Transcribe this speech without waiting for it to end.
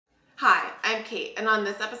I'm Kate, and on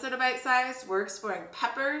this episode of Bite Scized, we're exploring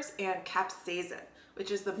peppers and capsaicin,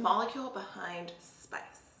 which is the molecule behind spice.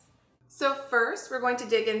 So first, we're going to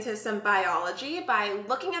dig into some biology by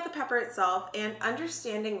looking at the pepper itself and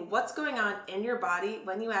understanding what's going on in your body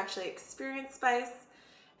when you actually experience spice.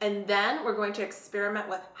 And then we're going to experiment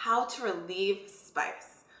with how to relieve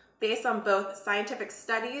spice based on both scientific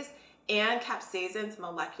studies and capsaicin's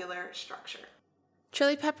molecular structure.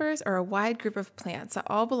 Chili peppers are a wide group of plants that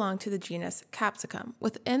all belong to the genus capsicum.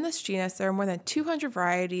 Within this genus, there are more than 200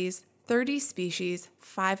 varieties, 30 species,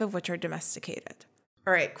 5 of which are domesticated.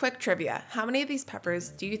 All right, quick trivia. How many of these peppers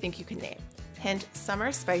do you think you can name? Hint, some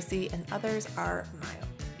are spicy and others are mild.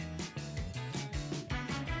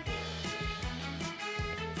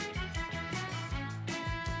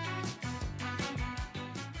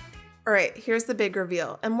 All right, here's the big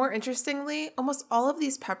reveal. And more interestingly, almost all of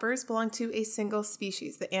these peppers belong to a single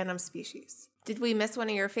species, the annum species. Did we miss one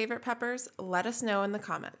of your favorite peppers? Let us know in the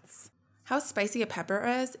comments. How spicy a pepper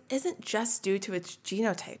is isn't just due to its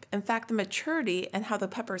genotype. In fact, the maturity and how the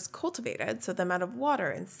pepper is cultivated, so the amount of water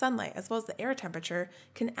and sunlight as well as the air temperature,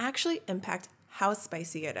 can actually impact how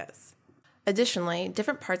spicy it is. Additionally,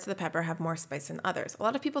 different parts of the pepper have more spice than others. A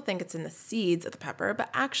lot of people think it's in the seeds of the pepper, but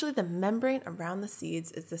actually the membrane around the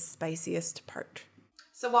seeds is the spiciest part.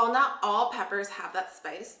 So while not all peppers have that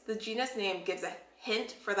spice, the genus name gives a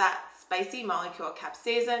hint for that spicy molecule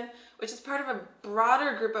capsaicin, which is part of a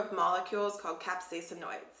broader group of molecules called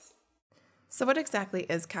capsaicinoids. So what exactly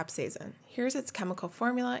is capsaicin? Here's its chemical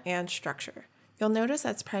formula and structure. You'll notice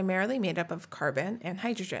that it's primarily made up of carbon and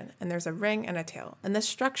hydrogen, and there's a ring and a tail. And this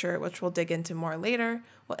structure, which we'll dig into more later,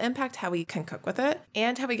 will impact how we can cook with it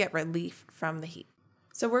and how we get relief from the heat.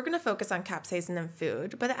 So we're going to focus on capsaicin in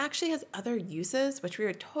food, but it actually has other uses, which we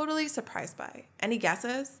are totally surprised by. Any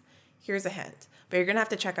guesses? Here's a hint, but you're going to have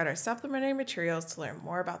to check out our supplementary materials to learn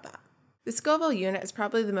more about that. The Scoville unit is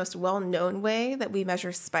probably the most well-known way that we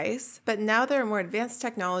measure spice, but now there are more advanced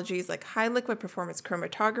technologies like high liquid performance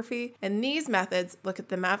chromatography, and these methods look at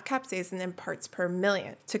the amount of capsaicin in parts per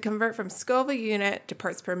million. To convert from Scoville unit to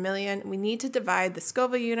parts per million, we need to divide the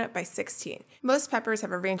Scoville unit by 16. Most peppers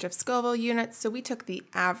have a range of Scoville units, so we took the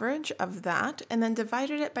average of that and then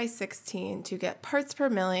divided it by 16 to get parts per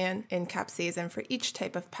million in capsaicin for each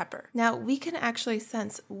type of pepper. Now, we can actually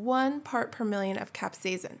sense 1 part per million of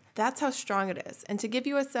capsaicin. That's how strong it is. And to give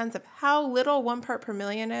you a sense of how little 1 part per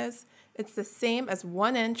million is, it's the same as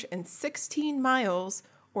 1 inch in 16 miles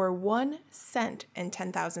or 1 cent in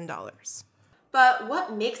 $10,000. But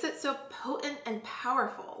what makes it so potent and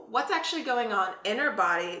powerful? What's actually going on in our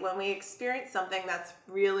body when we experience something that's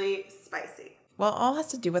really spicy? Well, it all has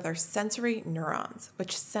to do with our sensory neurons,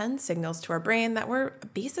 which send signals to our brain that we're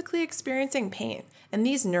basically experiencing pain. And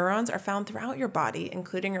these neurons are found throughout your body,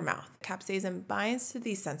 including your mouth. Capsaicin binds to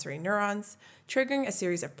these sensory neurons, triggering a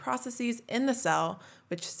series of processes in the cell,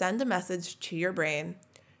 which send a message to your brain.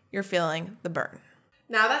 You're feeling the burn.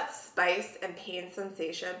 Now that spice and pain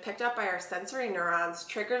sensation picked up by our sensory neurons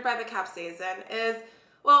triggered by the capsaicin is,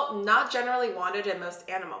 well, not generally wanted in most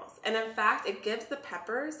animals, and in fact, it gives the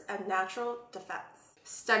peppers a natural defense.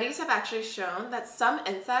 Studies have actually shown that some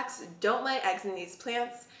insects don't lay eggs in these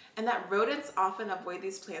plants, and that rodents often avoid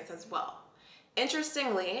these plants as well.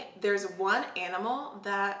 Interestingly, there's one animal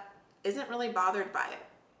that isn't really bothered by it: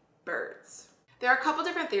 birds. There are a couple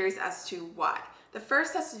different theories as to why. The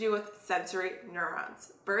first has to do with sensory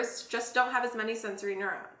neurons. Birds just don't have as many sensory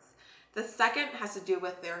neurons. The second has to do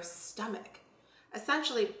with their stomach.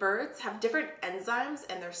 Essentially, birds have different enzymes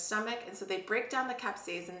in their stomach, and so they break down the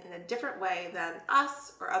capsaicin in a different way than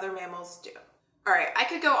us or other mammals do. All right, I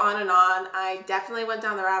could go on and on. I definitely went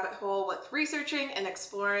down the rabbit hole with researching and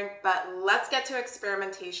exploring, but let's get to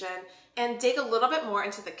experimentation and dig a little bit more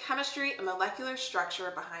into the chemistry and molecular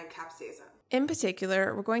structure behind capsaicin. In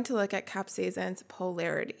particular, we're going to look at capsaicin's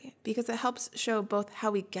polarity because it helps show both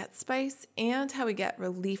how we get spice and how we get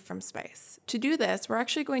relief from spice. To do this, we're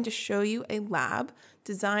actually going to show you a lab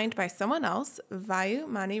designed by someone else, Vayu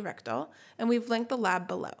Mani Rekdal, and we've linked the lab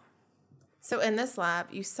below. So in this lab,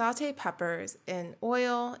 you saute peppers in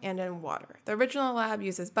oil and in water. The original lab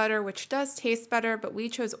uses butter, which does taste better, but we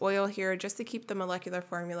chose oil here just to keep the molecular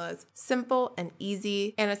formulas simple and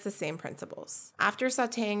easy, and it's the same principles. After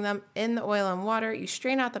sauteing them in the oil and water, you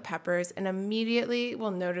strain out the peppers and immediately will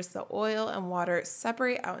notice the oil and water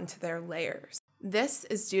separate out into their layers. This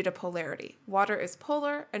is due to polarity. Water is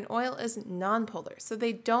polar and oil is nonpolar, so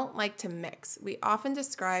they don't like to mix. We often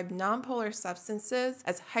describe nonpolar substances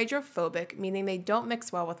as hydrophobic, meaning they don't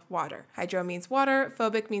mix well with water. Hydro means water,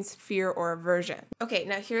 phobic means fear or aversion. Okay,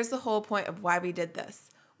 now here's the whole point of why we did this.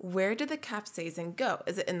 Where did the capsaicin go?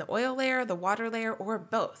 Is it in the oil layer, the water layer, or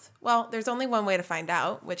both? Well, there's only one way to find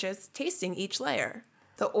out, which is tasting each layer.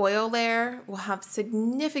 The oil layer will have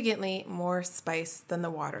significantly more spice than the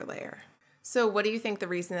water layer. So what do you think the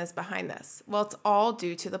reason is behind this? Well, it's all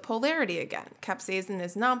due to the polarity again. Capsaicin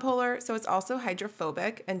is nonpolar, so it's also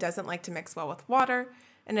hydrophobic and doesn't like to mix well with water,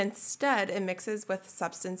 and instead it mixes with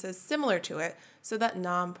substances similar to it, so that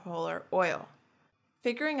nonpolar oil.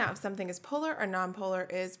 Figuring out if something is polar or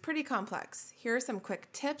nonpolar is pretty complex. Here are some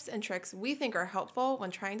quick tips and tricks we think are helpful when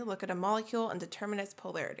trying to look at a molecule and determine its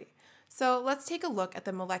polarity. So let's take a look at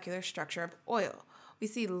the molecular structure of oil. We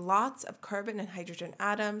see lots of carbon and hydrogen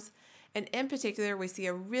atoms, and in particular, we see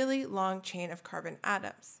a really long chain of carbon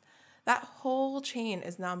atoms. That whole chain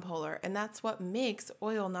is nonpolar, and that's what makes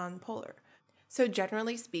oil nonpolar. So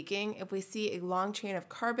generally speaking, if we see a long chain of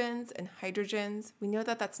carbons and hydrogens, we know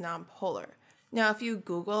that that's nonpolar. Now, if you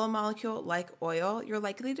Google a molecule like oil, you're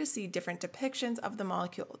likely to see different depictions of the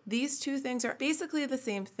molecule. These two things are basically the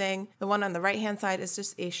same thing. The one on the right-hand side is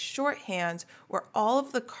just a shorthand where all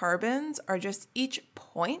of the carbons are just each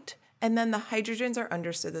point, and then the hydrogens are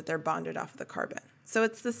understood that they're bonded off of the carbon. So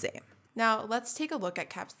it's the same. Now, let's take a look at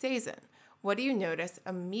capsaicin. What do you notice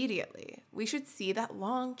immediately? We should see that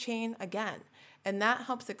long chain again. And that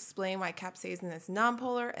helps explain why capsaicin is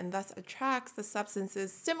nonpolar and thus attracts the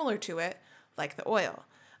substances similar to it, like the oil.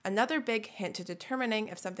 Another big hint to determining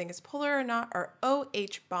if something is polar or not are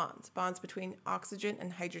OH bonds between oxygen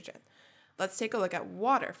and hydrogen. Let's take a look at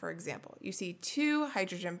water, for example. You see 2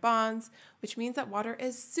 hydrogen bonds, which means that water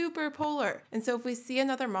is super polar. And so if we see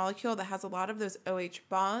another molecule that has a lot of those OH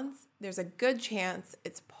bonds, there's a good chance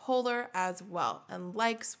it's polar as well and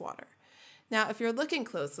likes water. Now, if you're looking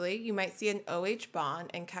closely, you might see an OH bond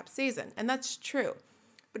in capsaicin, and that's true.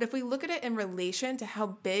 But if we look at it in relation to how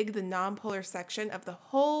big the nonpolar section of the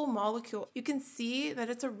whole molecule, you can see that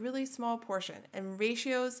it's a really small portion, and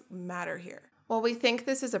ratios matter here. While we think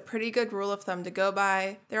this is a pretty good rule of thumb to go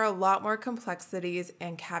by, there are a lot more complexities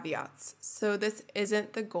and caveats, so this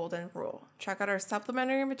isn't the golden rule. Check out our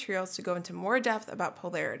supplementary materials to go into more depth about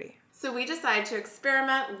polarity. So we decided to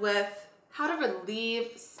experiment with how to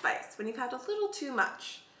relieve spice when you've had a little too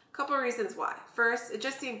much. A couple of reasons why. First, it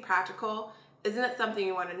just seemed practical. Isn't it something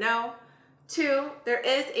you want to know? 2, there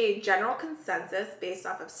is a general consensus based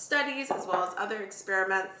off of studies as well as other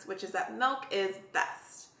experiments, which is that milk is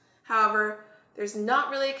best. However, there's not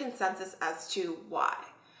really a consensus as to why.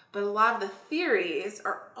 But a lot of the theories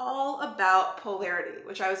are all about polarity,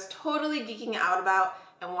 which I was totally geeking out about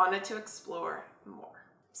and wanted to explore more.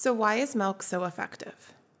 So why is milk so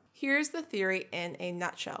effective? Here's the theory in a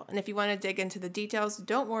nutshell. And if you want to dig into the details,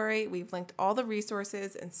 don't worry, we've linked all the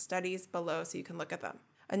resources and studies below so you can look at them.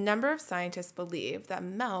 A number of scientists believe that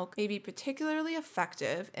milk may be particularly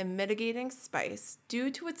effective in mitigating spice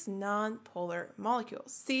due to its nonpolar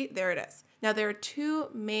molecules. See, there it is. Now, there are 2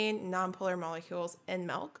 main nonpolar molecules in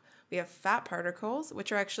milk. We have fat particles,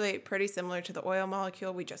 which are actually pretty similar to the oil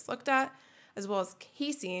molecule we just looked at, as well as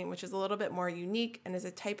casein, which is a little bit more unique and is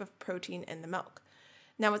a type of protein in the milk.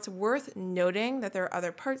 Now, it's worth noting that there are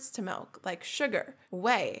other parts to milk, like sugar,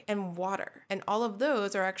 whey, and water, and all of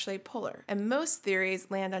those are actually polar. And most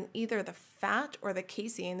theories land on either the fat or the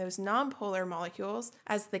casein, those nonpolar molecules,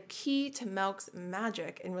 as the key to milk's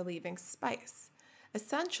magic in relieving spice.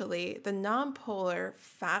 Essentially, the nonpolar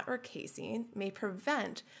fat or casein may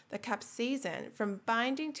prevent the capsaicin from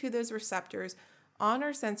binding to those receptors on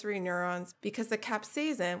our sensory neurons because the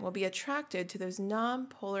capsaicin will be attracted to those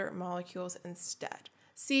nonpolar molecules instead.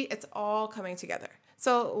 See, it's all coming together.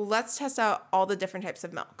 So let's test out all the different types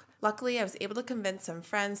of milk. Luckily, I was able to convince some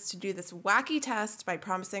friends to do this wacky test by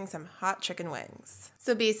promising some hot chicken wings.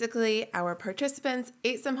 So basically, our participants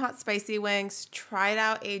ate some hot spicy wings, tried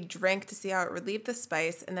out a drink to see how it relieved the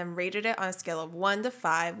spice, and then rated it on a scale of 1 to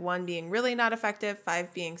 5, 1 being really not effective,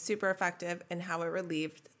 5 being super effective, and how it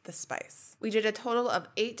relieved the spice. We did a total of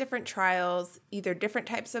 8 different trials, either different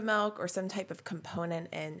types of milk or some type of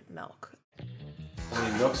component in milk. How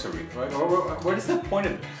many milks are we? What is the point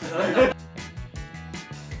of this?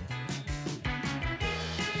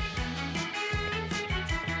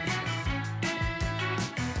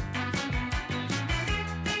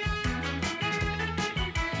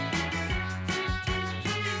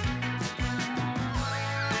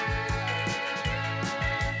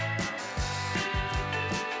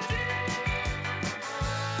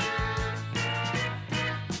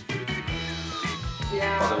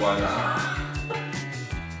 Otherwise,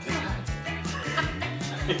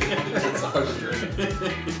 it's hard to drink.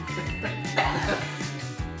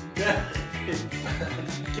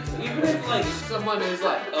 Even if like some someone who's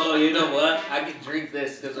like, oh, you know what? I can drink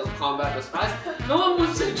this because it'll combat the spice. No one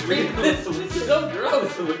wants to drink this. It's so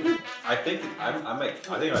gross. I think I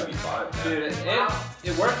think it might be 5. Dude,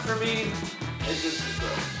 it worked for me. It's just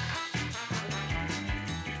gross.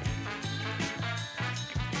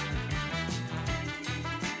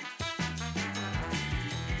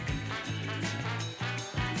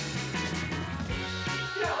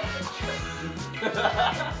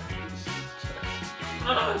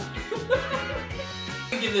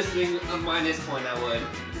 Give this thing a minus point, I would.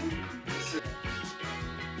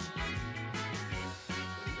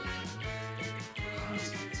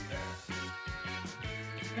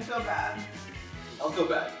 I feel bad. I'll go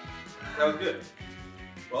back. That was good.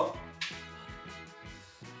 Well,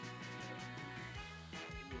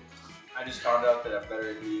 I just found out that I'm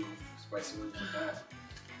better at eating spicy wings than that.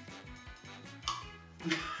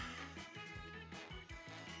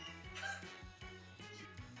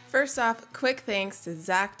 First off, quick thanks to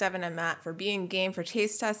Zach, Devin, and Matt for being game for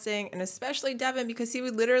taste testing, and especially Devin because he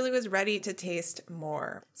literally was ready to taste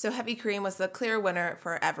more. So heavy cream was the clear winner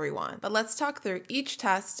for everyone. But let's talk through each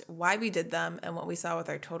test, why we did them, and what we saw with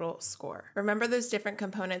our total score. Remember those different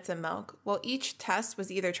components in milk? Well, each test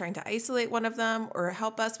was either trying to isolate one of them or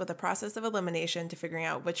help us with the process of elimination to figuring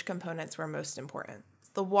out which components were most important.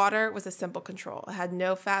 The water was a simple control. It had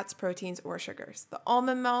no fats, proteins, or sugars. The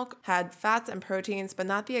almond milk had fats and proteins, but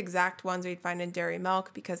not the exact ones we'd find in dairy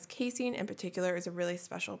milk because casein in particular is a really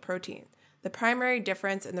special protein. The primary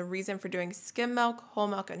difference and the reason for doing skim milk, whole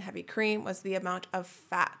milk, and heavy cream was the amount of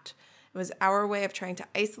fat. It was our way of trying to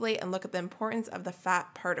isolate and look at the importance of the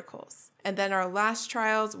fat particles. And then our last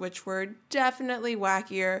trials, which were definitely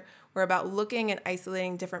wackier, were about looking and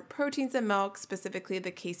isolating different proteins in milk, specifically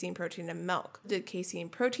the casein protein in milk. We did casein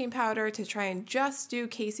protein powder to try and just do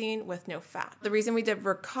casein with no fat. The reason we did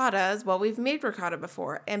ricotta is, well, we've made ricotta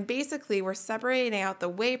before, and basically we're separating out the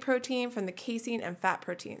whey protein from the casein and fat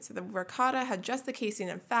protein. So the ricotta had just the casein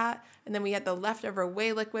and fat, and then we had the leftover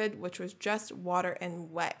whey liquid, which was just water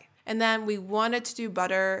and whey. And then we wanted to do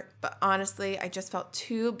butter, but honestly, I just felt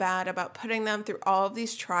too bad about putting them through all of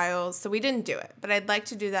these trials, so we didn't do it, but I'd like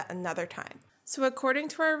to do that another time. So according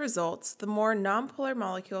to our results, the more nonpolar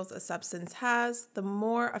molecules a substance has, the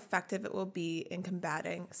more effective it will be in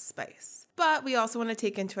combating spice. But we also want to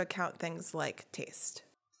take into account things like taste.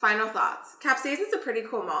 Final thoughts. Capsaicin is a pretty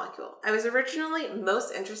cool molecule. I was originally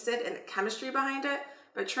most interested in the chemistry behind it,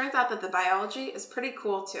 but it turns out that the biology is pretty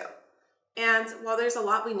cool too. And while there's a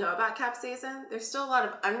lot we know about capsaicin, there's still a lot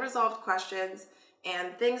of unresolved questions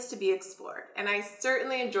and things to be explored. And I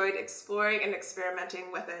certainly enjoyed exploring and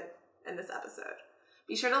experimenting with it in this episode.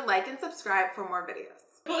 Be sure to like and subscribe for more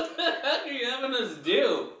videos. What the heck are you having us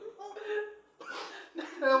do? I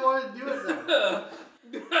don't want to do it now.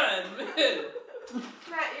 God, man.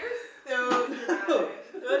 Matt, you're so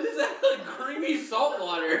dramatic. That just had like creamy salt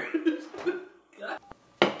water.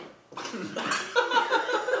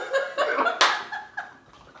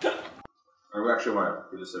 I actually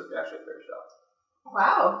want to do this actually a fair shot.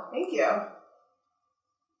 Wow, thank you.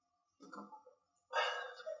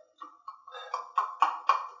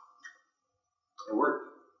 It worked.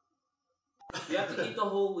 You have to eat the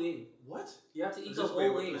whole wing. What? You have to eat the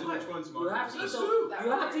whole wing. Which one's You have to eat Says the. who?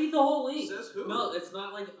 You have to eat the whole wing. Says who? No, it's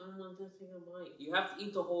not like I'm not just taking a bite. You have to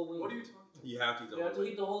eat the whole wing. What are you talking about? You have to eat the You whole have to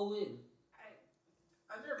eat the whole wing.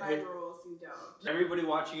 Under my rules, you don't. Everybody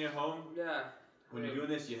watching at home, Yeah. when you're doing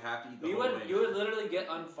this, you have to eat the You whole would thing. you would literally get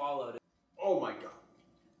unfollowed. Oh my god.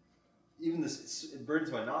 Even this, it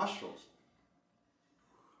burns my nostrils.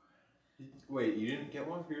 Wait, you didn't get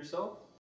one for yourself?